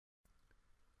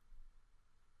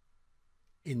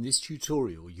In this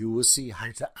tutorial, you will see how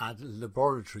to add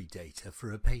laboratory data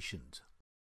for a patient.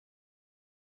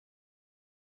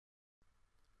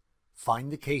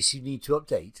 Find the case you need to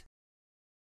update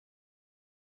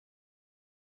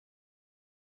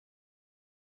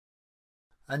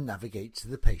and navigate to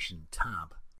the Patient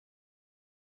tab.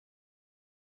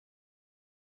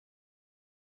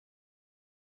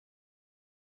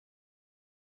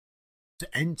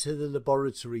 To enter the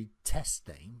laboratory test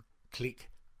name,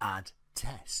 click Add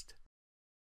Test.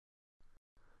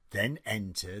 Then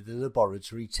enter the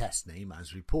laboratory test name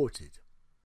as reported.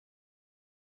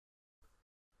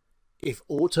 If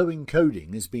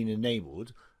auto-encoding has been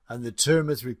enabled and the term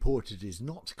as reported is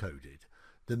not coded,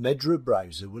 the Medra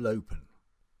browser will open.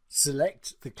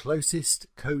 Select the closest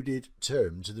coded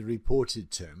term to the reported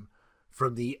term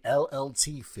from the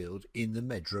LLT field in the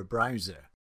Medra browser.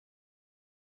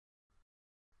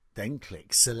 Then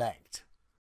click Select.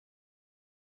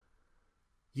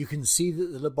 You can see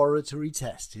that the laboratory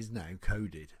test is now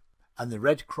coded, and the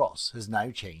red cross has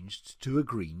now changed to a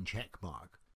green check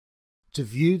mark. To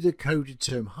view the coded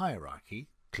term hierarchy,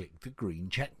 click the green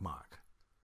check mark.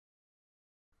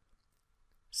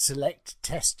 Select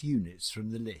test units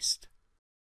from the list.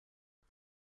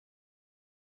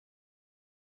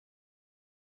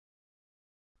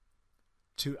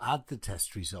 To add the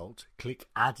test result, click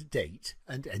Add Date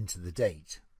and enter the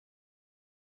date.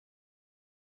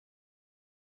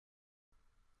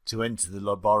 To enter the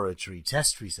laboratory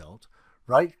test result,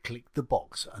 right-click the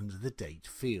box under the Date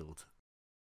field.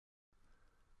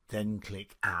 Then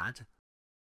click Add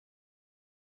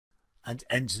and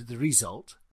enter the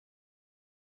result,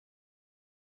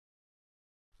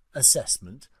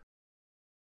 assessment,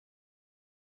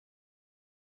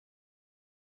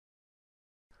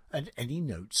 and any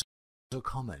notes or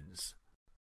comments.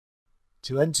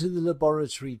 To enter the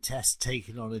laboratory test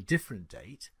taken on a different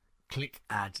date, click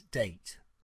Add Date.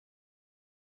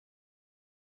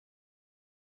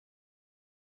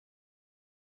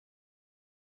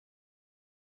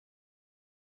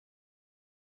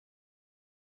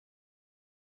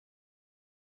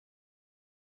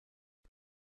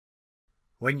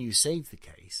 When you save the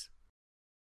case,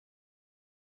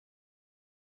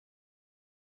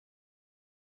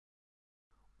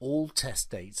 all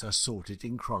test dates are sorted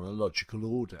in chronological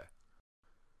order.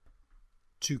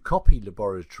 To copy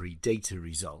laboratory data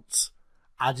results,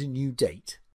 add a new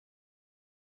date.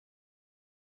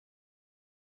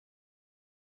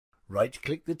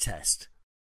 Right-click the test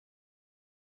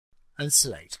and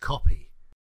select Copy.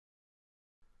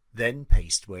 Then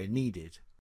paste where needed.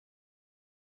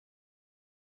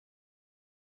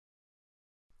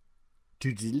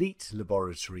 To delete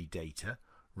laboratory data,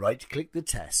 right-click the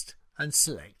test and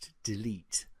select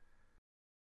Delete.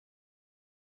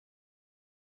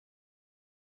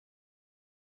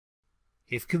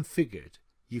 If configured,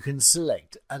 you can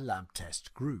select a lab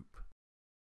test group,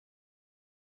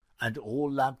 and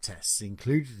all lab tests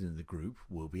included in the group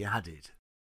will be added.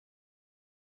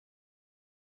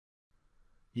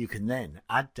 You can then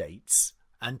add dates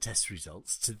and test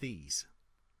results to these.